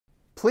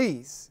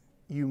Please,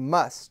 you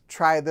must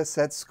try this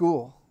at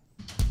school.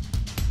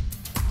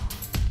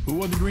 Who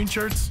wore the green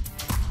shirts?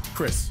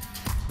 Chris,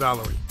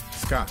 Valerie,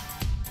 Scott.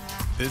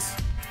 This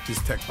is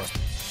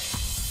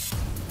TechBusters.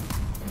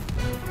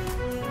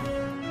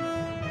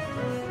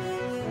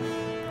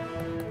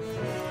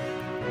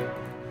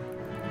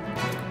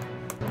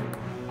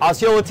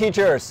 Osceola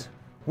teachers,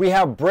 we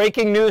have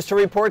breaking news to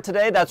report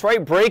today. That's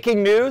right,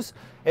 breaking news.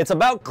 It's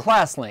about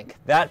Classlink.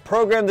 That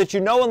program that you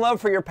know and love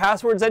for your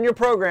passwords and your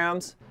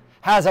programs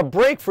has a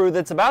breakthrough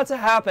that's about to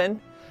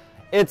happen.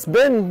 It's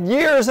been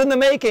years in the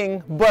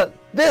making, but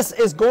this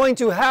is going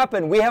to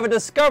happen. We have a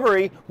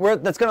discovery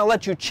that's going to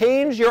let you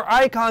change your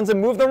icons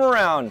and move them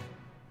around.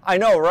 I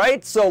know,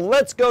 right? So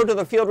let's go to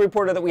the field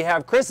reporter that we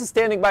have. Chris is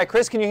standing by.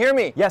 Chris, can you hear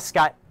me? Yes,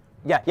 Scott.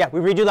 Yeah, we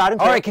read you loud and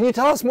clear. All right, can you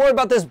tell us more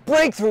about this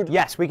breakthrough?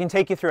 Yes, we can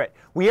take you through it.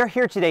 We are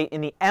here today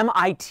in the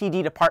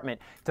MITD department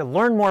to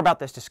learn more about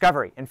this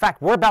discovery. In fact,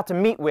 we're about to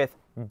meet with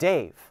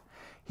Dave.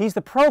 He's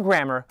the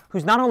programmer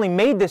who's not only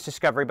made this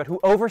discovery, but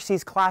who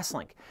oversees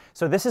Classlink.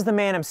 So this is the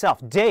man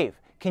himself. Dave,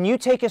 can you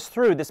take us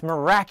through this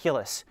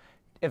miraculous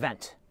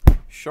event?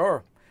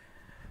 Sure.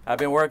 I've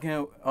been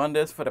working on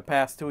this for the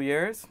past 2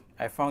 years.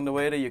 I found a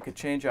way that you could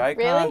change your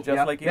icon Really?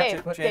 just like you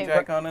change your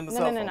icon in the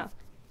cell phone. No.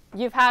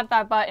 You've had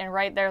that button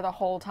right there the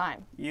whole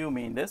time. You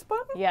mean this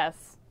button?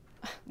 Yes.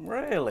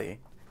 Really?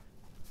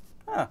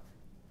 Huh.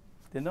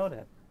 Didn't know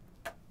that.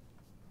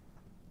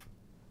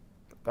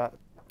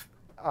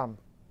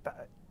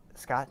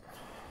 Scott?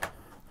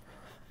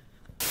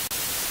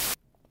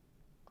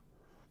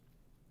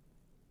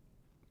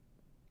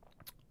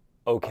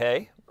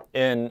 Okay.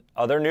 In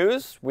other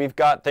news, we've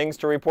got things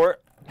to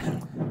report.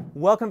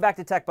 Welcome back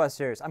to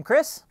TechBusters. I'm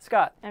Chris.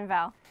 Scott. And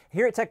Val.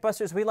 Here at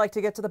TechBusters, we like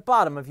to get to the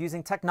bottom of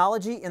using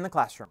technology in the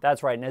classroom.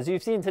 That's right, and as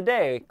you've seen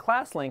today,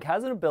 Classlink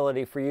has an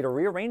ability for you to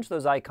rearrange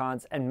those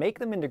icons and make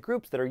them into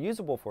groups that are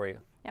usable for you.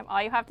 Yep,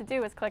 all you have to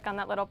do is click on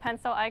that little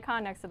pencil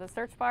icon next to the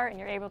search bar and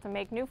you're able to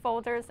make new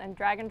folders and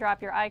drag and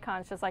drop your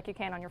icons just like you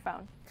can on your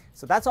phone.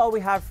 So that's all we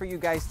have for you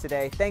guys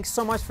today. Thanks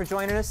so much for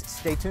joining us.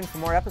 Stay tuned for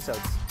more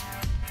episodes.